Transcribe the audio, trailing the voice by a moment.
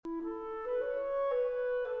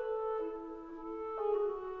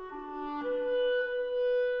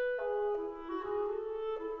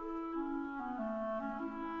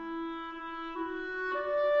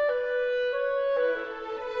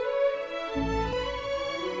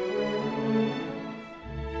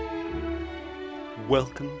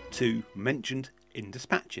Welcome to Mentioned in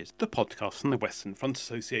Dispatches, the podcast from the Western Front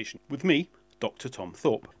Association, with me, Dr. Tom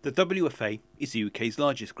Thorpe. The WFA is the UK's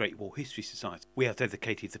largest Great War History Society. We are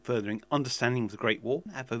dedicated to furthering understanding of the Great War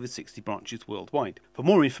and have over 60 branches worldwide. For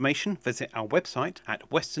more information, visit our website at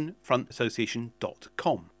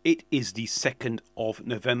westernfrontassociation.com. It is the 2nd of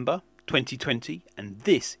November 2020, and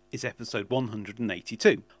this is episode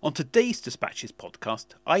 182. On today's Dispatches podcast,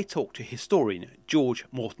 I talk to historian George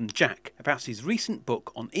Morton Jack about his recent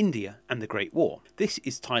book on India and the Great War. This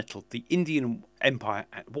is titled The Indian Empire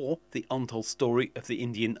at War, The Untold Story of the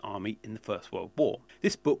Indian Army in the First World War.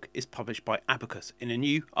 This book is published by Abacus in a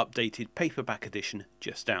new, updated paperback edition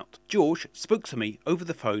just out. George spoke to me over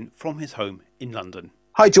the phone from his home in London.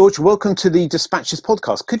 Hi George, welcome to the Dispatches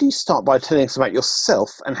podcast. Could you start by telling us about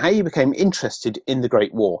yourself and how you became interested in the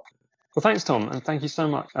Great War? Well, thanks, Tom, and thank you so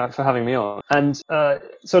much for having me on. And so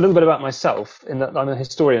a little bit about myself, in that I'm a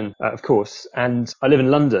historian, of course, and I live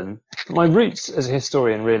in London. My roots as a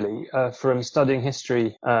historian, really, from studying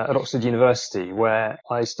history at Oxford University, where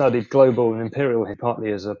I studied global and imperial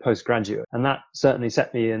partly as a postgraduate. And that certainly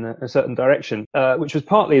set me in a certain direction, which was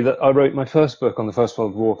partly that I wrote my first book on the First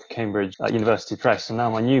World War for Cambridge University Press, and now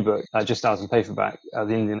my new book, just out in paperback, The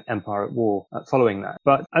Indian Empire at War, following that.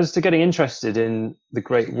 But as to getting interested in the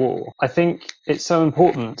Great War, I think it's so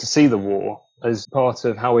important to see the war as part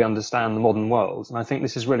of how we understand the modern world. And I think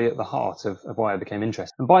this is really at the heart of why I became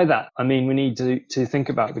interested. And by that, I mean we need to think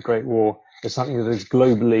about the Great War as something that is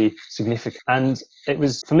globally significant. And it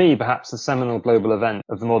was, for me, perhaps the seminal global event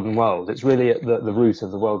of the modern world. It's really at the root of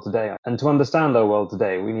the world today. And to understand our world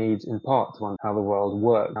today, we need, in part, to understand how the world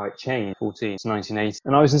worked, how it changed from 14 to 1980.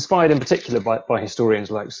 And I was inspired in particular by historians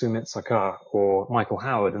like Sumit Sarkar or Michael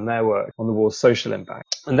Howard and their work on the war's social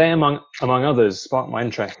impact. And they, among others, sparked my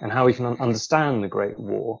interest in how we can understand the Great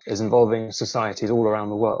War as involving societies all around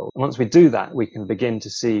the world. And once we do that, we can begin to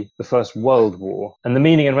see the First World War and the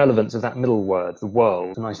meaning and relevance of that middle word, the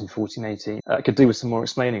world, the 1914-18, could do with some more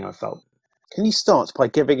explaining, I felt. Can you start by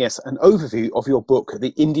giving us an overview of your book,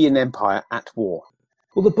 The Indian Empire at War?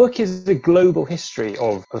 Well, the book is a global history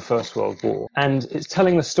of the First World War, and it's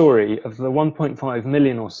telling the story of the 1.5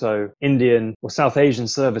 million or so Indian or South Asian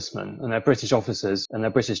servicemen and their British officers and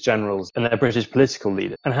their British generals and their British political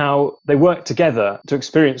leaders, and how they worked together to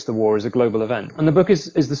experience the war as a global event. And the book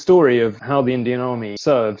is the story of how the Indian Army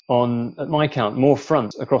served on, at my count, more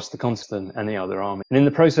fronts across the continent than any other army. And in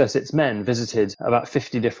the process, its men visited about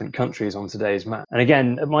 50 different countries on today's map. And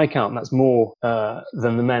again, at my count, that's more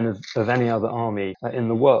than the men of any other army in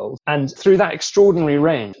the world. And through that extraordinary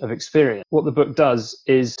range of experience, what the book does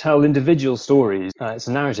is tell individual stories. It's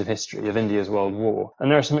a narrative history of India's World War. And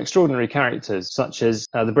there are some extraordinary characters, such as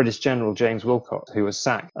the British General James Wilcox, who was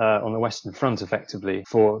sacked on the Western Front, effectively,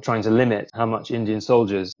 for trying to limit how much Indian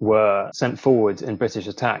soldiers were sent forward in British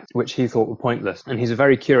attacks, which he thought were pointless. And he's a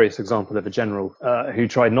very curious example of a general who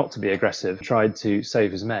tried not to be aggressive, tried to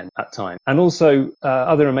save his men at time. And also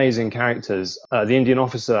other amazing characters, the Indian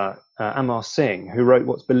officer Amar Singh, who wrote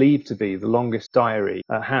what's believed to be the longest diary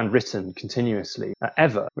handwritten continuously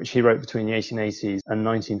ever, which he wrote between the 1880s and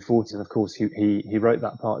 1940s. And of course, he wrote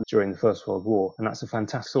that part during the First World War, and that's a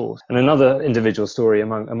fantastic source. And another individual story,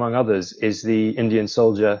 among others, is the Indian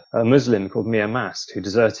soldier, a Muslim called Mir Mast, who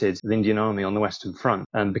deserted the Indian Army on the Western Front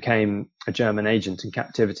and became a German agent in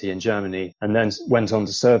captivity in Germany, and then went on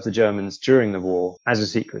to serve the Germans during the war as a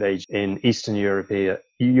secret agent in Eastern Europe,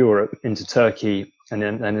 into Turkey, and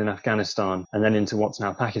then in Afghanistan, and then into what's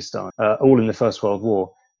now Pakistan, all in the First World War.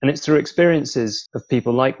 And it's through experiences of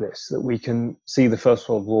people like this that we can see the First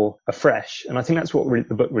World War afresh. And I think that's what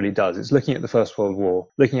the book really does. It's looking at the First World War,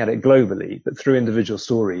 looking at it globally, but through individual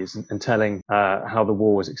stories and telling how the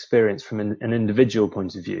war was experienced from an individual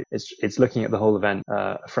point of view. It's looking at the whole event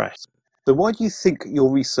afresh. So why do you think your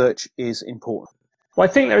research is important? Well, I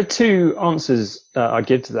think there are two answers I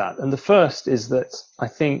give to that. And the first is that I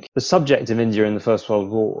think the subject of India in the First World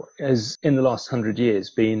War has, in the last 100 years,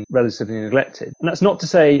 been relatively neglected. And that's not to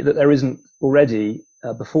say that there isn't already,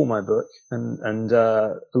 before my book, and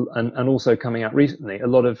also coming out recently, a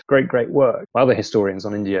lot of great work by other historians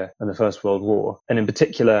on India and the First World War. And in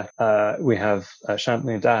particular, we have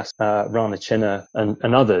Shantanu Das, Rana Chinna,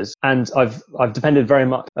 and others. And I've depended very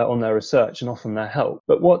much on their research and often their help.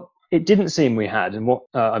 But what it didn't seem we had, and what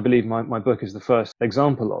I believe my book is the first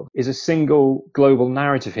example of, is a single global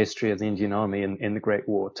narrative history of the Indian Army in the Great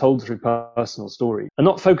War, told through personal stories, and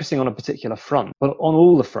not focusing on a particular front, but on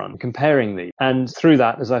all the fronts, comparing these, and through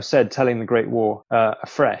that, as I've said, telling the Great War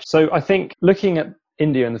afresh. So I think looking at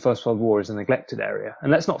India in the First World War is a neglected area.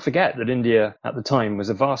 And let's not forget that India at the time was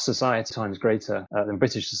a vast society, times greater than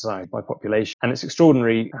British society by population. And it's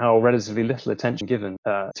extraordinary how relatively little attention given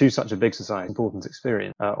to such a big society, important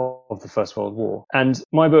experience of the First World War. And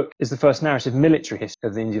my book is the first narrative military history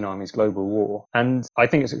of the Indian Army's global war. And I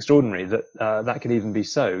think it's extraordinary that that could even be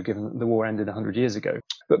so, given that the war ended 100 years ago.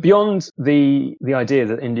 But beyond the idea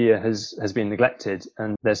that India has been neglected,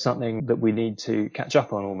 and there's something that we need to catch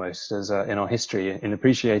up on almost as in our history in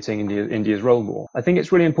appreciating India's role more, I think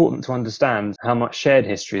it's really important to understand how much shared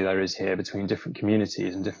history there is here between different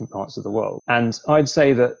communities and different parts of the world. And I'd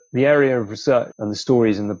say that the area of research and the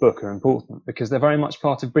stories in the book are important because they're very much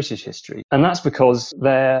part of British history. And that's because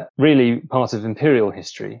they're really part of imperial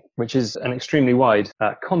history, which is an extremely wide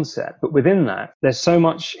concept. But within that, there's so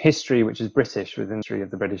much history which is British within the history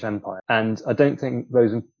of the British Empire. And I don't think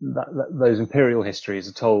those imperial histories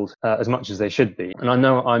are told as much as they should be. And I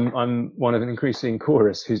know I'm one of an increasing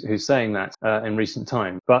chorus who's saying that in recent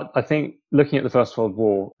time. But I think looking at the First World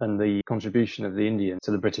War and the contribution of the Indians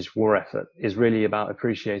to the British war effort is really about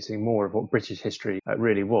appreciating more of what British history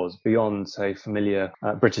really was, beyond, say, familiar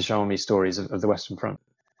British Army stories of the Western Front.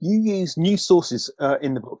 You use news sources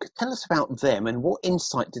in the book. Tell us about them and what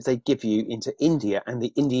insight did they give you into India and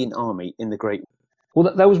the Indian Army in the Great War?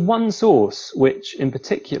 Well, there was one source which in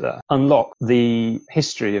particular unlocked the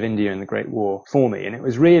history of India in the Great War for me, and it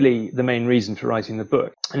was really the main reason for writing the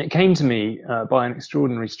book. And it came to me by an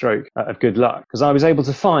extraordinary stroke of good luck, because I was able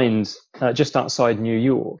to find just outside New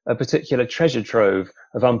York a particular treasure trove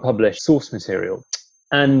of unpublished source material.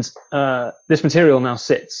 And this material now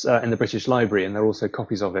sits in the British Library, and there are also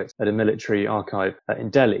copies of it at a military archive in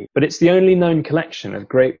Delhi. But it's the only known collection of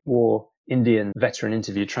Great War Indian veteran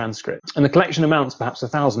interview transcripts. And the collection amounts perhaps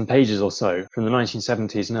 1,000 pages or so from the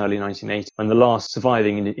 1970s and early 1980s, when the last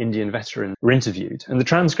surviving Indian veterans were interviewed. And the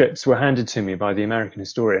transcripts were handed to me by the American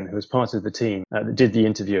historian who was part of the team that did the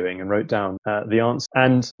interviewing and wrote down the answer.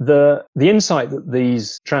 And the insight that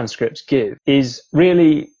these transcripts give is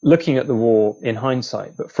really looking at the war in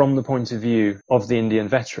hindsight, but from the point of view of the Indian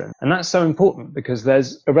veteran. And that's so important because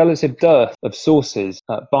there's a relative dearth of sources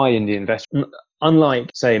by Indian veterans. Unlike,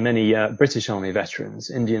 say, many British Army veterans,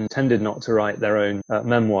 Indians tended not to write their own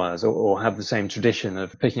memoirs or have the same tradition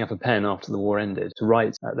of picking up a pen after the war ended to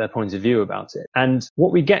write their point of view about it. And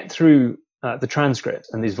what we get through the transcript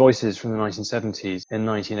and these voices from the 1970s and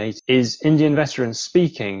 1980s is Indian veterans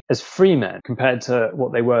speaking as free men compared to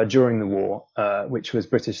what they were during the war, which was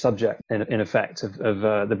British subject in effect of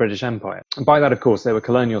the British Empire. And by that, of course, they were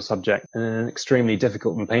colonial subject in an extremely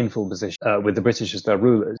difficult and painful position with the British as their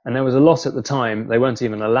rulers. And there was a lot at the time they weren't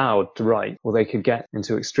even allowed to write, or they could get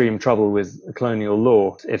into extreme trouble with colonial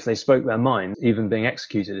law if they spoke their mind, even being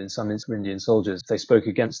executed in some Indian soldiers if they spoke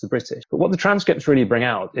against the British. But what the transcripts really bring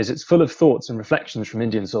out is it's full of thoughts and reflections from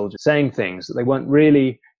Indian soldiers saying things that they weren't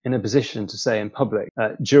really in a position to say in public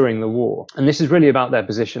during the war. And this is really about their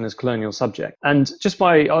position as colonial subject. And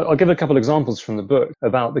I'll give a couple of examples from the book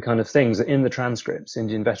about the kind of things that in the transcripts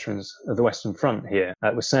Indian veterans of the Western Front here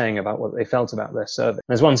were saying about what they felt about their service.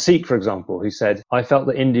 There's one Sikh, for example, who said, "I felt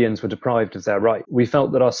that Indians were deprived of their right. We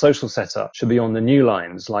felt that our social setup should be on the new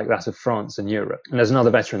lines like that of France and Europe." And there's another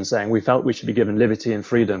veteran saying, "We felt we should be given liberty and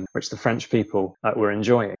freedom, which the French people were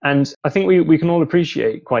enjoying." And I think we can all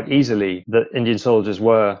appreciate quite easily that Indian soldiers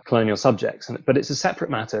were colonial subjects, but it's a separate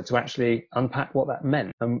matter to actually unpack what that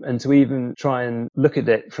meant and to even try and look at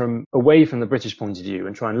it from away from the British point of view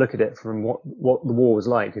and try and look at it from what the war was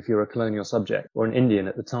like if you're a colonial subject or an Indian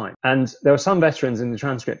at the time. And there are some veterans in the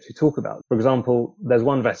transcript who talk about, for example, there's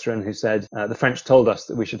one veteran who said, "The French told us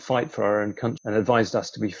that we should fight for our own country and advised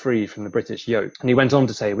us to be free from the British yoke." And he went on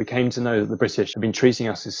to say, "We came to know that the British had been treating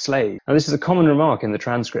us as slaves." Now, this is a common remark in the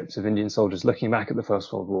transcripts of Indian soldiers looking back at the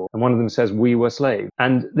First World War. And one of them says, "We were slaves."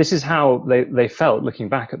 And this is how they felt looking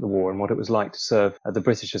back at the war and what it was like to serve the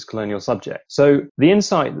British as colonial subject. So the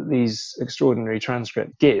insight that these extraordinary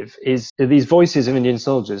transcripts give is these voices of Indian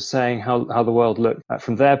soldiers saying how the world looked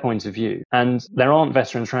from their point of view. And there aren't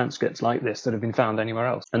veteran transcripts like this that have been found anywhere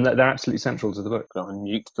else. And they're absolutely central to the book. I'll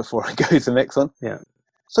mute before I go to the next one. Yeah.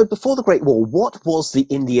 So before the Great War, what was the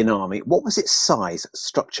Indian Army? What was its size,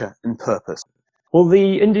 structure and purpose? Well,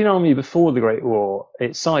 the Indian Army before the Great War,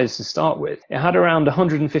 its size to start with, it had around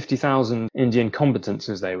 150,000 Indian combatants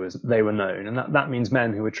as they were known. And that means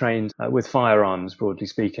men who were trained with firearms, broadly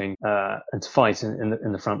speaking, and to fight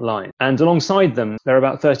in the front line. And alongside them, there are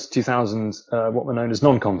about 32,000 what were known as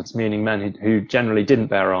non-combatants, meaning men who generally didn't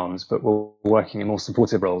bear arms, but were working in more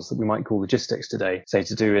supportive roles that we might call logistics today, say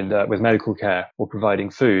to do with medical care or providing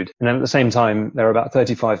food. And then at the same time, there are about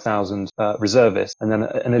 35,000 reservists, and then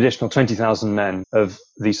an additional 20,000 men time of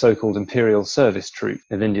the so-called Imperial Service Troop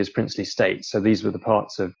of India's princely states. So these were the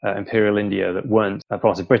parts of Imperial India that weren't a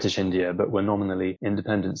part of British India, but were nominally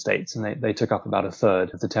independent states. And they took up about a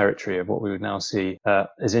third of the territory of what we would now see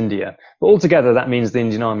as India. But altogether, that means the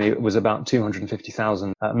Indian Army was about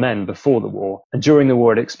 250,000 men before the war. And during the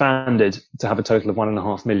war, it expanded to have a total of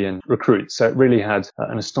 1.5 million recruits. So it really had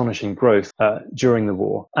an astonishing growth during the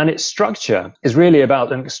war. And its structure is really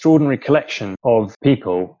about an extraordinary collection of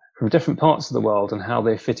people from different parts of the world and how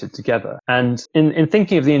they fitted together. And in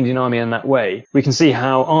thinking of the Indian Army in that way, we can see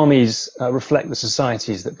how armies reflect the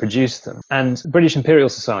societies that produced them. And British Imperial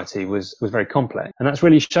Society was very complex. And that's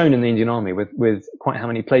really shown in the Indian Army with quite how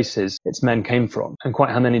many places its men came from and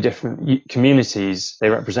quite how many different communities they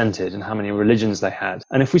represented and how many religions they had.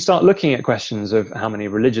 And if we start looking at questions of how many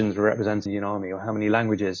religions were represented in the Indian Army or how many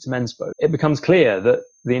languages men spoke, it becomes clear that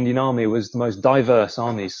the Indian Army was the most diverse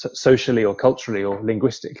army socially or culturally or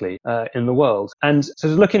linguistically in the world. And so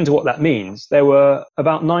to look into what that means, there were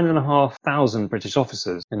about 9,500 British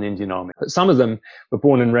officers in the Indian Army. But some of them were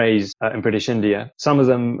born and raised in British India. Some of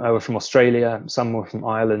them were from Australia. Some were from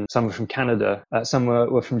Ireland. Some were from Canada. Some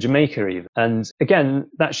were from Jamaica even. And again,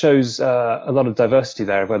 that shows a lot of diversity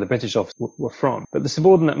there of where the British officers were from. But the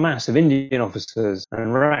subordinate mass of Indian officers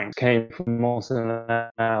and ranks came from also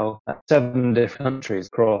now 7 different countries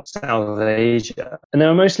across South Asia. And they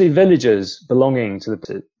were mostly villagers belonging to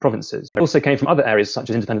the provinces. They also came from other areas such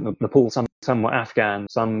as independent Nepal. Some were Afghan,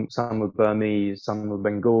 some were Burmese, some were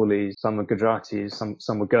Bengalis, some were Gujaratis,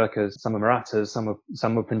 some were Gurkhas, some were Marathas,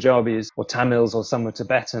 some were Punjabis or Tamils, or some were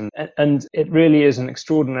Tibetan. And it really is an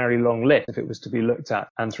extraordinary long list, if it was to be looked at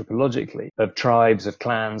anthropologically, of tribes, of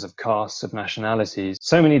clans, of castes, of nationalities,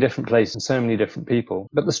 so many different places and so many different people.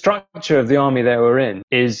 But the structure of the army they were in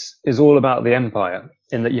is all about the empire,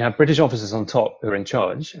 in that you have British officers on top who are in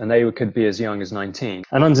charge, and they could be as young as 19.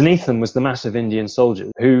 And underneath them was the massive Indian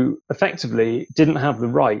soldiers who effectively didn't have the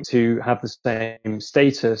right to have the same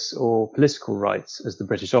status or political rights as the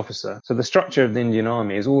British officer. So the structure of the Indian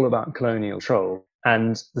Army is all about colonial control.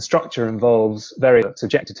 And the structure involves various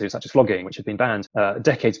subjected to, such as flogging, which had been banned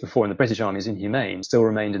decades before in the British Army as inhumane, still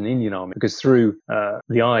remained in the Indian Army, because through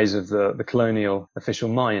the eyes of the colonial official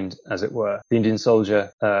mind, as it were, the Indian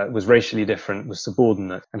soldier was racially different, was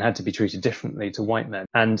subordinate, and had to be treated differently to white men.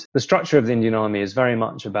 And the structure of the Indian Army is very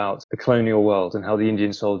much about the colonial world and how the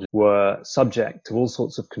Indian soldiers were subject to all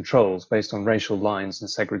sorts of controls based on racial lines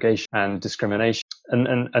and segregation and discrimination. And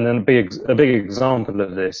then a big example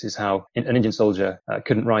of this is how an Indian soldier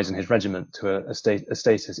couldn't rise in his regiment to a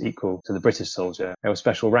status equal to the British soldier. There were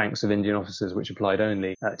special ranks of Indian officers which applied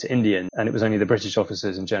only to Indian, and it was only the British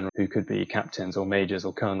officers in general who could be captains or majors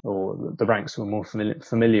or colonels, or the ranks we were more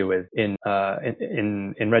familiar with in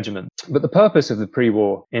regiment. But the purpose of the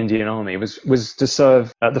pre-war Indian Army was to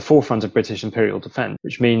serve at the forefront of British imperial defence,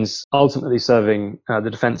 which means ultimately serving the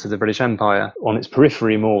defence of the British Empire on its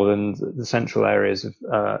periphery more than the central areas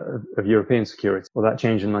of European security. Well, that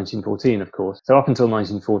changed in 1914, of course. So up until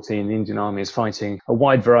 1914, the Indian Army is fighting a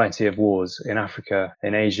wide variety of wars in Africa,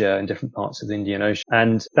 in Asia, in different parts of the Indian Ocean.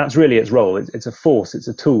 And that's really its role. It's a force, it's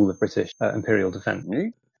a tool of British imperial defence.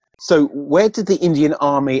 So where did the Indian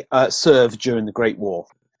Army serve during the Great War?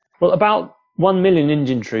 Well, about 1 million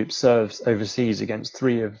Indian troops served overseas against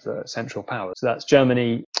 3 of the Central Powers. So that's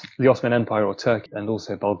Germany, the Ottoman Empire or Turkey, and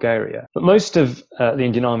also Bulgaria. But most of the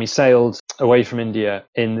Indian Army sailed away from India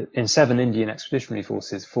in 7 Indian expeditionary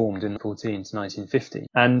forces formed in 1914 to 1950.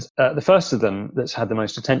 And the first of them that's had the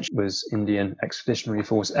most attention was Indian Expeditionary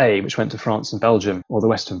Force A, which went to France and Belgium, or the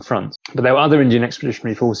Western Front. But there were other Indian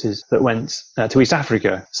expeditionary forces that went to East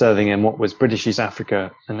Africa, serving in what was British East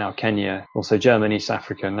Africa and now Kenya, also German East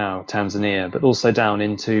Africa, now Tanzania, but also down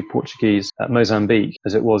into Portuguese Mozambique,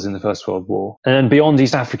 as it was in the First World War. And then beyond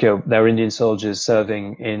East Africa, there were Indian soldiers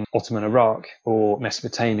serving in Ottoman Iraq or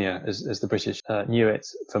Mesopotamia, as the British knew it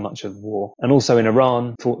for much of the war. And also in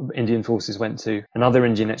Iran, Indian forces went to, and other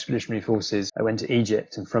Indian expeditionary forces went to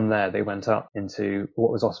Egypt, and from there they went up into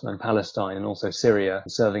what was Ottoman Palestine and also Syria,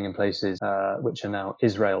 serving in places which are now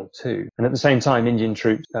Israel too. And at the same time, Indian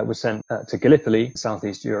troops were sent to Gallipoli,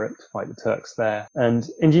 Southeast Europe, to fight the Turks there. And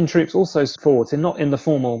Indian troops also fought not in the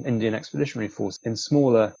formal Indian Expeditionary Force, in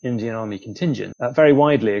smaller Indian Army contingent, very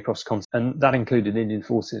widely across continents. And that included Indian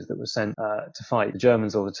forces that were sent to fight the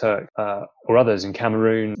Germans or the Turks or others in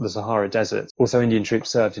Cameroon, the Sahara Desert. Also, Indian troops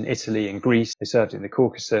served in Italy and Greece. They served in the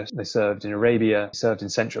Caucasus. They served in Arabia. They served in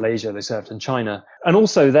Central Asia. They served in China. And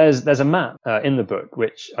also, there's a map in the book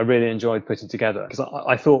which I really enjoyed putting together, because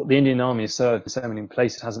I thought the Indian Army served in so many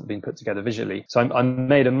places, hasn't been put together visually. So I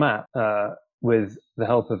made a map with the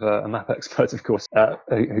help of a map expert, of course,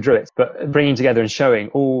 who drew it, but bringing together and showing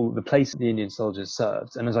all the places the Indian soldiers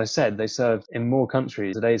served. And as I said, they served in more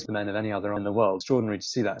countries today as the men of any other in the world. Extraordinary to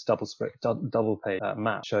see that double page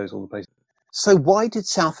map shows all the places. So why did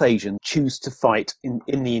South Asians choose to fight in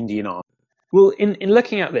the Indian Army? Well, in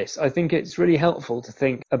looking at this, I think it's really helpful to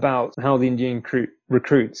think about how the Indian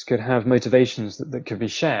recruits could have motivations that could be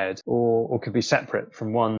shared or could be separate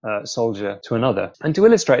from one soldier to another. And to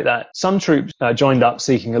illustrate that, some troops joined up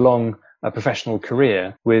seeking a long professional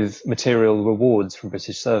career with material rewards from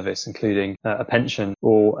British service, including a pension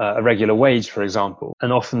or a regular wage, for example.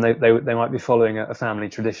 And often they might be following a family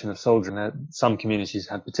tradition of soldiering. Some communities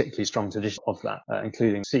had particularly strong tradition of that,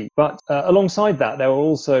 including Sikh. But alongside that, there were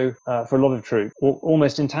also, for a lot of troops,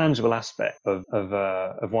 almost intangible aspect of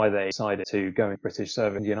why they decided to go into British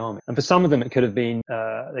service in the Indian Army. And for some of them, it could have been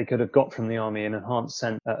they could have got from the army an enhanced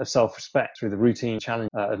sense of self-respect through the routine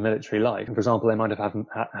challenge of military life. And for example, they might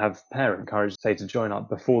have parents encouraged, say, to join up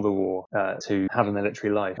before the war to have a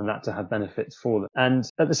military life and that to have benefits for them.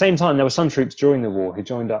 And at the same time, there were some troops during the war who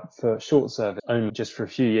joined up for short service, only just for a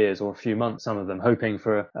few years or a few months, some of them, hoping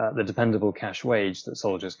for the dependable cash wage that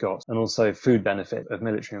soldiers got and also food benefit of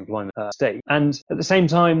military employment state. And at the same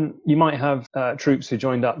time, you might have troops who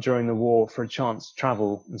joined up during the war for a chance to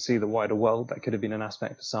travel and see the wider world. That could have been an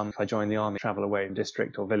aspect for some. If I joined the army, travel away from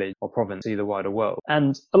district or village or province, see the wider world.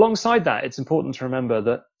 And alongside that, it's important to remember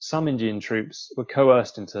that some Indian troops were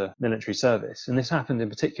coerced into military service. And this happened in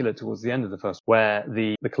particular towards the end of the First War, where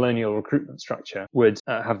the colonial recruitment structure would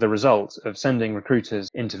have the result of sending recruiters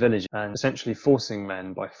into villages and essentially forcing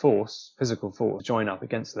men by force, physical force, to join up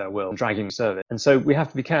against their will, dragging service. And so we have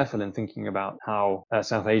to be careful in thinking about how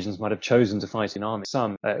South Asians might have chosen to fight in army.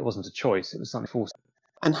 Some, it wasn't a choice, it was something forced.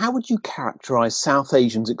 And how would you characterise South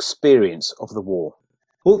Asians' experience of the war?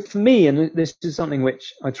 Well, for me, and this is something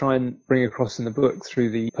which I try and bring across in the book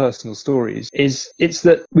through the personal stories, it's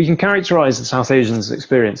that we can characterise the South Asians'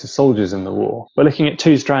 experience of soldiers in the war by looking at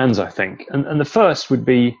two strands, I think. And the first would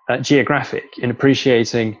be geographic, in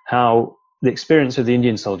appreciating how the experience of the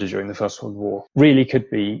Indian soldier during the First World War really could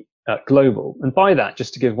be global. And by that,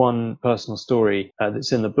 just to give one personal story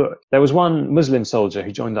that's in the book, there was one Muslim soldier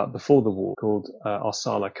who joined up before the war called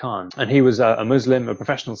Arsala Khan. And he was a Muslim, a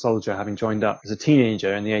professional soldier, having joined up as a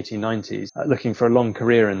teenager in the 1890s, looking for a long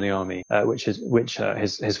career in the army, which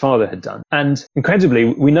his father had done. And incredibly,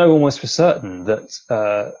 we know almost for certain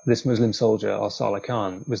that this Muslim soldier, Arsala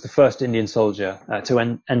Khan, was the first Indian soldier to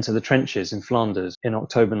enter the trenches in Flanders in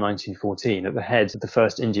October 1914 at the head of the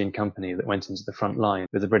first Indian company that went into the front line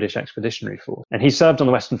with the British Expeditionary Force. And he served on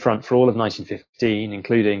the Western Front for all of 1915,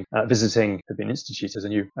 including visiting, had been instituted as a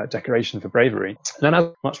new decoration for bravery. And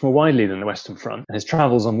then much more widely than the Western Front. And his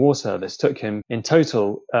travels on war service took him in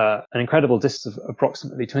total an incredible distance of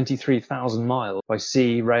approximately 23,000 miles by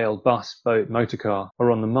sea, rail, bus, boat, motorcar,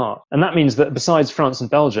 or on the march. And that means that besides France and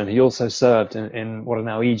Belgium, he also served in what are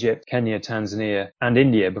now Egypt, Kenya, Tanzania, and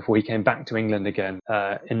India before he came back to England again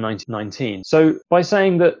in 1919. So by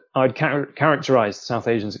saying that I'd characterize the South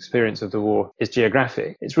Asians' experience of the war is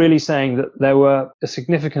geographic, it's really saying that there were a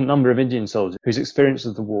significant number of Indian soldiers whose experience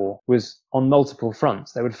of the war was on multiple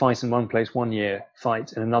fronts. They would fight in one place one year,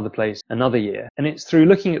 fight in another place another year. And it's through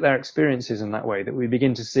looking at their experiences in that way that we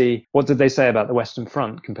begin to see what did they say about the Western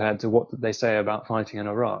Front compared to what did they say about fighting in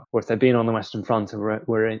Iraq. Or if they'd been on the Western Front and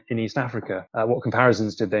were in East Africa, what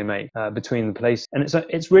comparisons did they make between the places? And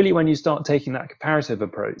it's really when you start taking that comparative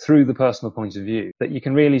approach through the personal point of view that you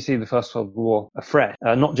can really see the First World War afresh,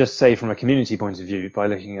 not just say from a community point of view by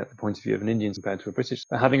looking at the point of view of an Indian compared to a British,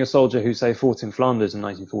 but having a soldier who say fought in Flanders in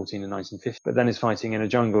 1914 and 1950, but then is fighting in a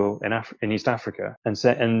jungle in East Africa,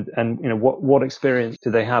 and you know what experience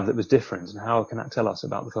did they have that was different, and how can that tell us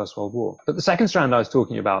about the First World War? But the second strand I was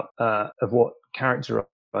talking about of what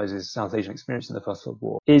characterizes South Asian experience in the First World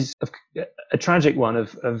War is a tragic one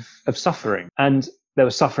of suffering. And there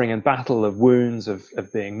was suffering and battle, of wounds, of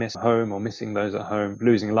being missed at home or missing those at home,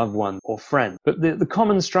 losing a loved one or friend. But the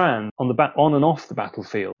common strand on and off the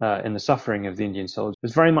battlefield in the suffering of the Indian soldiers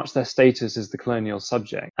was very much their status as the colonial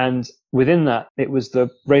subject. And within that, it was the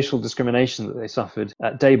racial discrimination that they suffered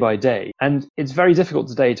day by day. And it's very difficult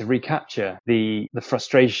today to recapture the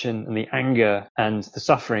frustration and the anger and the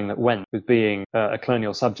suffering that went with being a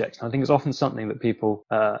colonial subject. And I think it's often something that people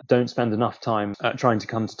don't spend enough time trying to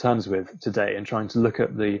come to terms with today and trying to look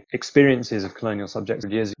at the experiences of colonial subjects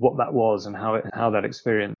of years, what that was and how that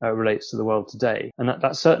experience relates to the world today. And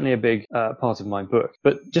that's certainly a big part of my book.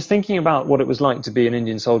 But just thinking about what it was like to be an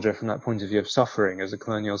Indian soldier from that point of view of suffering as a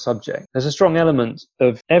colonial subject, there's a strong element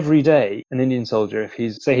of every day an Indian soldier, if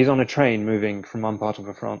he's on a train moving from one part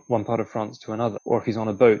of France to another, or if he's on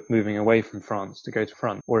a boat moving away from France to go to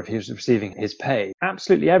front, or if he's receiving his pay,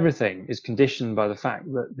 absolutely everything is conditioned by the fact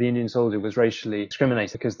that the Indian soldier was racially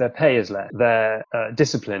discriminated because their pay is less, their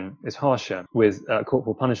discipline is harsher, with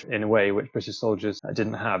corporal punishment in a way which British soldiers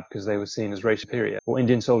didn't have because they were seen as racially superior, or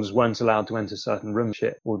Indian soldiers weren't allowed to enter certain room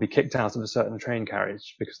ship or would be kicked out of a certain train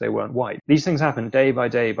carriage because they weren't white. These things happen day by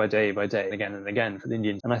day by day by day, again and again for the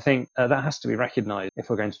Indians, and I think that has to be recognised if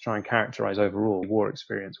we're going to try and characterise overall war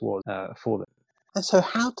experience was for them. And so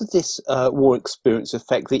how did this war experience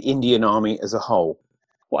affect the Indian Army as a whole?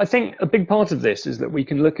 Well, I think a big part of this is that we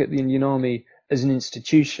can look at the Indian Army as an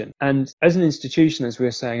institution. And as an institution, as we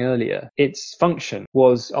were saying earlier, its function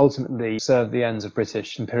was ultimately serve the ends of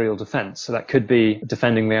British imperial defence. So that could be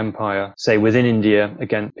defending the empire, say within India,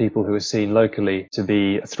 against people who were seen locally to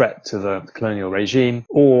be a threat to the colonial regime,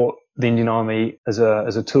 or the Indian Army as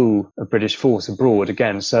a tool of British force abroad,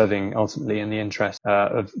 again, serving ultimately in the interest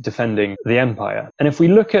of defending the empire. And if we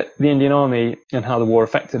look at the Indian Army and how the war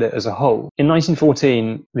affected it as a whole, in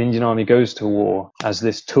 1914, the Indian Army goes to war as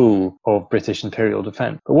this tool of British imperial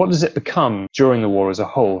defence. But what does it become during the war as a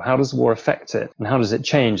whole? How does the war affect it? And how does it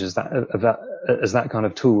change as that kind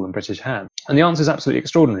of tool in British hands? And the answer is absolutely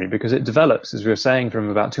extraordinary, because it develops, as we were saying, from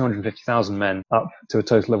about 250,000 men up to a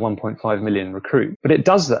total of 1.5 million recruits. But it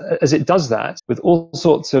does that, as it does that, with all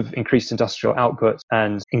sorts of increased industrial output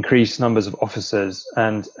and increased numbers of officers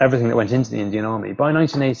and everything that went into the Indian Army. By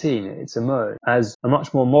 1918, it's emerged as a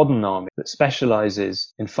much more modern army that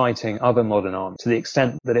specialises in fighting other modern armies, to the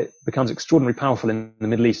extent that it becomes extraordinarily powerful in the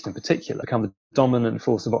Middle East in particular, become the dominant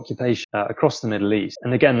force of occupation across the Middle East.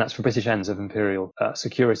 And again, that's for British ends of imperial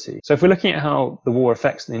security. So if we're looking at how the war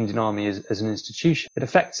affects the Indian Army as an institution, it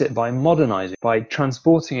affects it by modernising, by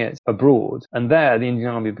transporting it abroad. And there, the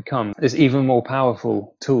Indian Army becomes this even more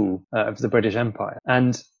powerful tool of the British Empire.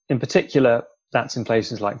 And in particular, that's in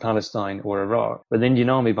places like Palestine or Iraq, where the Indian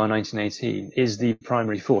Army by 1918 is the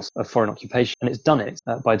primary force of foreign occupation. And it's done it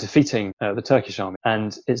by defeating the Turkish army.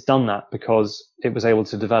 And it's done that because it was able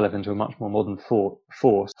to develop into a much more modern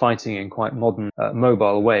force, fighting in quite modern,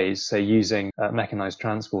 mobile ways, say using mechanized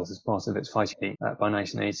transport as part of its fighting by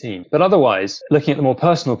 1918. But otherwise, looking at the more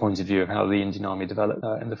personal point of view of how the Indian Army developed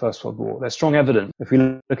in the First World War, there's strong evidence, if we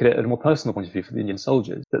look at it at a more personal point of view for the Indian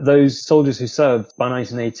soldiers, that those soldiers who served by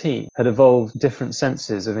 1918 had evolved different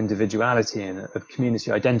senses of individuality and of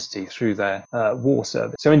community identity through their war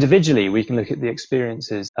service. So individually, we can look at the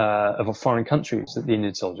experiences of foreign countries that the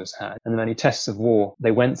Indian soldiers had and the many tests of war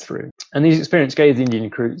they went through. And these experiences gave the Indian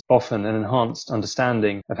recruits often an enhanced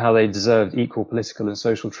understanding of how they deserved equal political and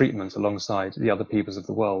social treatment alongside the other peoples of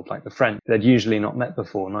the world, like the French, they'd usually not met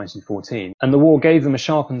before 1914. And the war gave them a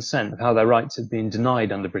sharpened sense of how their rights had been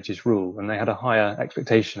denied under British rule, and they had a higher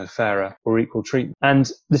expectation of fairer or equal treatment. And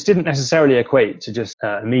this didn't necessarily equate to just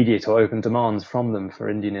immediate or open demands from them for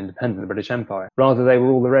Indian independence, the British Empire. Rather, they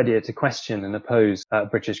were all the readier to question and oppose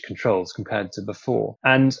British controls compared to before.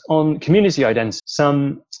 And on community identity,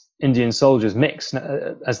 some Indian soldiers mixed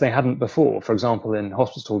as they hadn't before, for example, in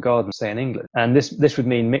hospital gardens, say in England. And this would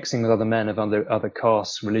mean mixing with other men of other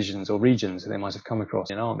castes, religions or regions that they might have come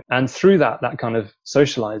across in the army. And through that kind of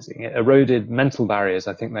socializing, it eroded mental barriers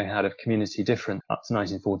I think they had of community difference up to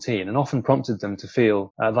 1914, and often prompted them to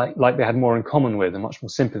feel like they had more in common with and much more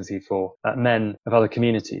sympathy for men of other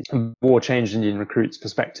communities. And war changed Indian recruits'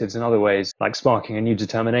 perspectives in other ways, like sparking a new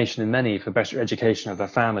determination in many for better education of their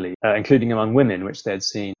family, including among women, which they had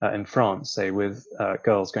seen in France, say, with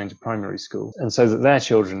girls going to primary school, and so that their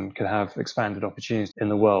children could have expanded opportunities in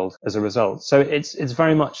the world as a result. So it's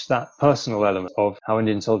very much that personal element of how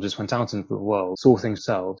Indian soldiers went out into the world, saw things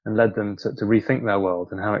themselves, and led them to rethink their world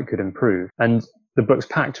and how it could improve. And the book's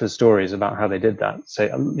packed with stories about how they did that. So,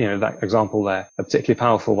 that example there, a particularly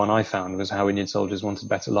powerful one I found, was how Indian soldiers wanted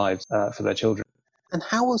better lives for their children. And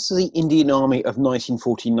how was the Indian Army of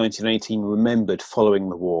 1914-1918 remembered following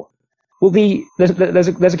the war? Well, there's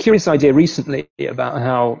a curious idea recently about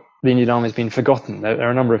how the Indian Army has been forgotten. There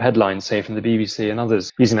are a number of headlines, say, from the BBC and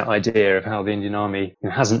others, using that idea of how the Indian Army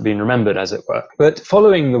hasn't been remembered, as it were. But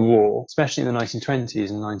following the war, especially in the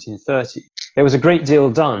 1920s and 1930s, there was a great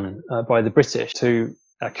deal done by the British to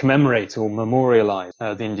commemorate or memorialize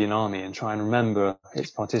the Indian Army and try and remember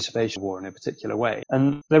its participation in the war in a particular way.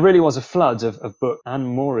 And there really was a flood of books and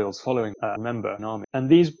memorials following Remember an Army. And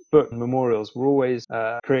these book memorials were always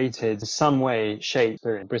created in some way, shape,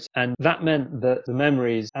 in Britain. And that meant that the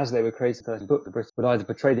memories, as they were created in the book, the British would either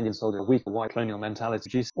portray the Indian soldier a weak or white colonial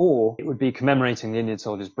mentality, or it would be commemorating the Indian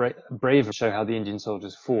soldiers' bravery, show how the Indian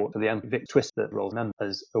soldiers fought for the Vic twist that role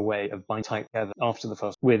as a way of binding tight together after the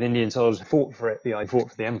first. With Indian soldiers fought for it, the idea fought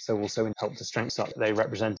for the empire, so also helped to strengthen up they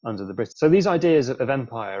represent under the British. So these ideas of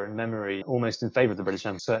empire and memory, almost in favour of the British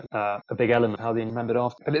Empire, a big element of how they remembered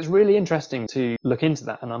after. But it's really interesting to look into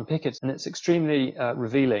that and unpick it, and it's extremely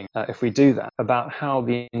revealing if we do that about how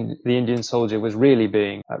the Indian soldier was really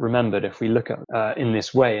being remembered. If we look at in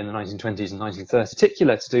this way in the 1920s and 1930s,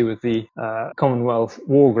 particular to do with the Commonwealth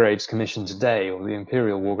War Graves Commission today, or the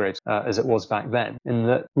Imperial War Graves as it was back then. In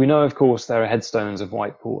that we know, of course, there are headstones of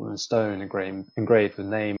white Portland stone engraved with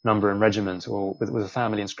name, number, and regiment, or with a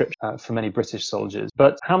family inscription for many British soldiers.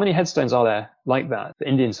 But how many headstones are there like that for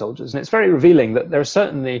Indian soldiers? And it's very revealing that there are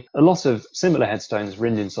certainly a lot of similar headstones for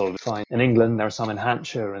Indian soldiers. In England, there are some in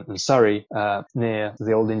Hampshire and Surrey near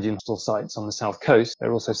the old Indian hostel sites on the south coast. There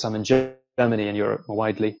are also some in Germany and Europe more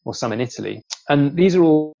widely, or some in Italy. And these are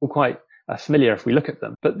all quite familiar if we look at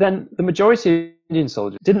them. But then the majority of Indian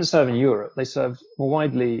soldiers didn't serve in Europe. They served more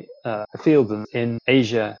widely afield than in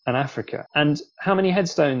Asia and Africa. And how many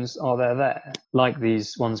headstones are there, like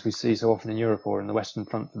these ones we see so often in Europe or in the Western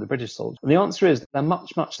Front for the British soldiers? And the answer is they're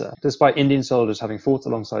much, much there, despite Indian soldiers having fought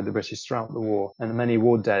alongside the British throughout the war and the many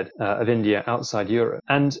war dead of India outside Europe.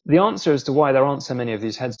 And the answer as to why there aren't so many of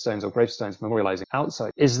these headstones or gravestones memorializing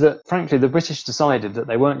outside is that, frankly, the British decided that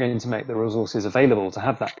they weren't going to make the resources available to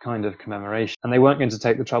have that kind of commemoration. And they weren't going to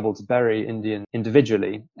take the trouble to bury Indian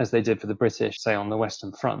individually, as they did for the British, say, on the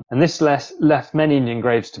Western Front. And this left many Indian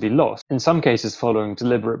graves to be lost, in some cases following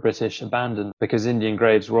deliberate British abandonment, because Indian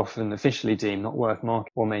graves were often officially deemed not worth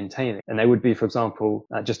marking or maintaining. And they would be, for example,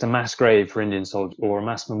 just a mass grave for Indian soldiers or a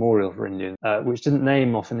mass memorial for Indians, which didn't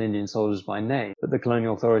name often Indian soldiers by name, but the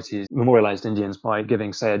colonial authorities memorialized Indians by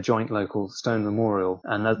giving, say, a joint local stone memorial.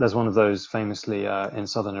 And there's one of those famously in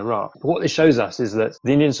southern Iraq. But what this shows us is that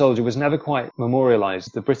the Indian soldier was never quite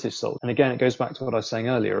memorialized, the British soldier. And again, it goes back to what I was saying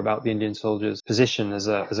earlier about the Indian soldier's position as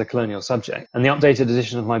a colonial subject. And the updated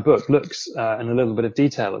edition of my book looks in a little bit of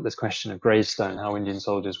detail at this question of gravestone, how Indian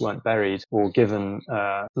soldiers weren't buried or given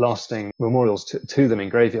lasting memorials to them in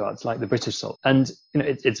graveyards like the British soldiers. And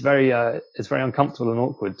it's very uncomfortable and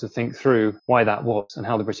awkward to think through why that was and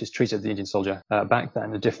how the British treated the Indian soldier back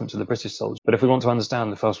then, different to the British soldier. But if we want to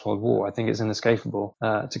understand the First World War, I think it's inescapable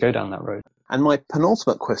to go down that road. And my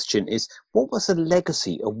penultimate question is, what was the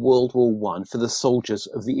legacy of World War I for the soldiers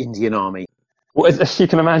of the Indian Army? Well, as you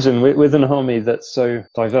can imagine, with an army that's so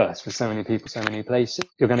diverse, with so many people, so many places,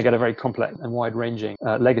 you're going to get a very complex and wide-ranging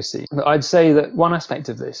legacy. But I'd say that one aspect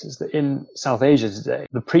of this is that in South Asia today,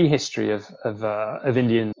 the prehistory of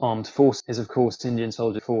Indian armed forces is, of course, Indian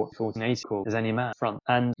soldier fought 1480 called as any man front.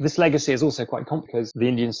 And this legacy is also quite complex because the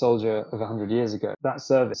Indian soldier of 100 years ago, that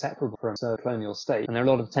service separable from a colonial state. And there are a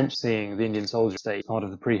lot of tension seeing the Indian soldier state part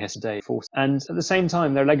of the prehistory force. And at the same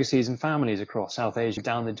time, there are legacies and families across South Asia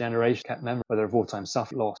down the generation kept memory, whether of wartime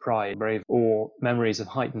suffering, loss, pride, brave, or memories of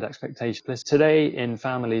heightened expectation. Today, in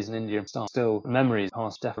families in India, still memories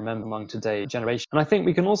past death remembered among today's generation. And I think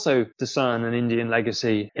we can also discern an Indian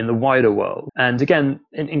legacy in the wider world, and again,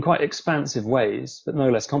 in quite expansive ways, but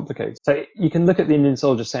no less complicated. So you can look at the Indian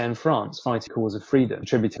soldier, say, in France, fighting the cause of freedom,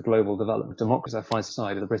 contributing to global development, democracy, fighting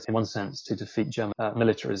side of the British, in one sense, to defeat German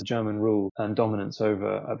militarism, German rule and dominance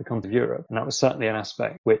over the continent of Europe. And that was certainly an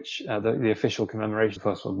aspect which the official commemoration of the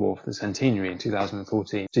First World War for the centenary in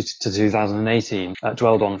 2014 to 2018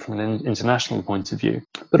 dwelled on from an international point of view.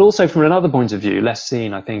 But also from another point of view, less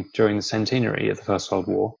seen, I think, during the centenary of the First World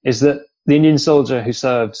War, is that the Indian soldier who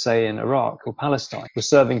served, say, in Iraq or Palestine was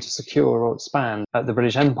serving to secure or expand the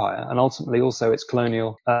British Empire and ultimately also its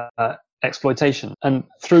colonial exploitation. And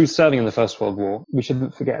through serving in the First World War, we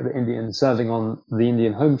shouldn't forget that Indians serving on the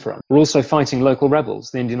Indian home front were also fighting local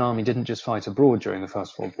rebels. The Indian Army didn't just fight abroad during the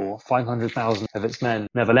First World War. 500,000 of its men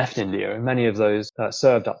never left India, and many of those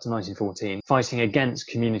served up to 1914, fighting against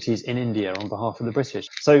communities in India on behalf of the British.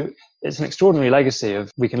 So it's an extraordinary legacy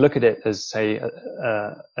of, we can look at it as, say,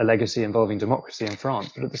 a legacy involving democracy in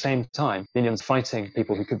France, but at the same time, the Indians fighting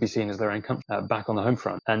people who could be seen as their own country back on the home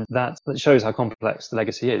front. And that shows how complex the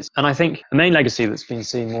legacy is. And I think the main legacy that's been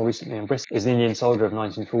seen more recently in Britain is the Indian soldier of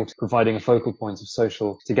 1940, providing a focal point of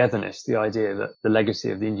social togetherness. The idea that the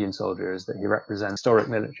legacy of the Indian soldier is that he represents historic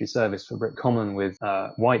military service for Britain, common with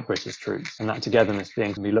white British troops, and that togetherness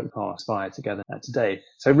being to be looked past by together today.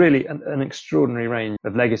 So really an extraordinary range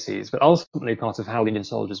of legacies, but ultimately part of how the Indian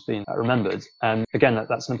soldier has been remembered. And again,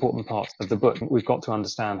 that's an important part of the book. We've got to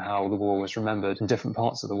understand how the war was remembered in different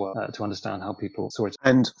parts of the world to understand how people saw it.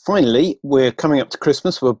 And finally, we're coming up to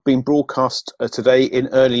Christmas. We're being broadcast today in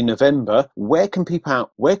early November. Where can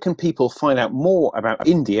people find out more about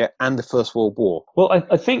India and the First World War? Well,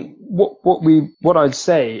 I think what I'd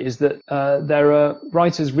say is that there are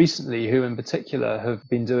writers recently who in particular have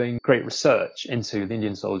been doing great research into the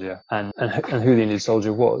Indian soldier and who the Indian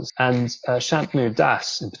soldier was. And Shantanu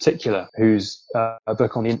Das in particular, whose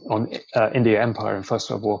book on India Empire and First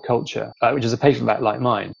World War culture, which is a paperback like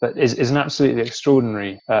mine, but is an absolutely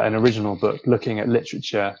extraordinary and original book looking at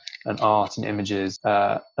literature and art and images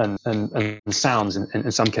and sounds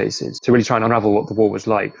in some cases, to really try and unravel what the war was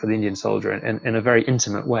like for the Indian soldier in a very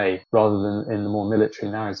intimate way, rather than in the more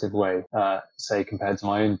military narrative way, say, compared to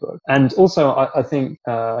my own book. And also, I think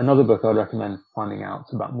another book I'd recommend finding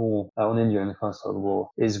out about more on India in the First World War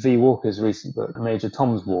is V. Walker's recent book, Major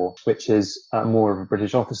Tom's War, which is more of a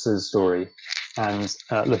British officer's story, and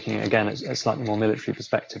looking again at slightly more military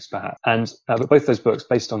perspectives perhaps. And but both those books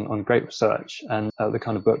based on great research, and the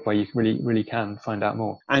kind of book where you really can find out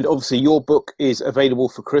more. And obviously your book is available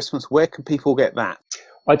for Christmas. Where can people get that?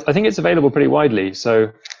 I think it's available pretty widely,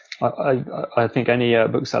 so I think any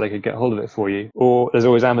bookseller could get hold of it for you, or there's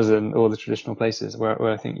always Amazon or the traditional places where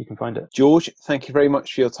I think you can find it. George, thank you very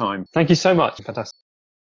much for your time. Thank you so much. Fantastic.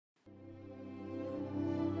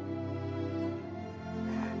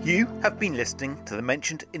 You have been listening to the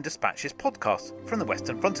Mentioned in Dispatches podcast from the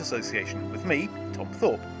Western Front Association with me, Tom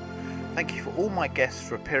Thorpe. Thank you for all my guests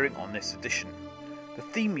for appearing on this edition. The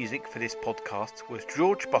theme music for this podcast was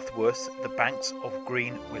George Butterworth's The Banks of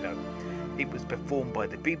Green Willow. It was performed by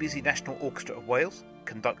the BBC National Orchestra of Wales,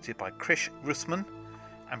 conducted by Krish Russman,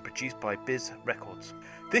 and produced by Biz Records.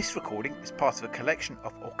 This recording is part of a collection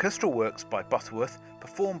of orchestral works by Butterworth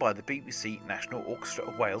performed by the BBC National Orchestra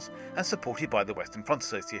of Wales and supported by the Western Front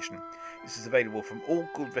Association. This is available from all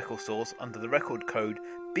good record stores under the record code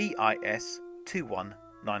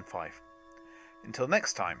BIS2195. Until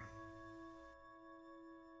next time.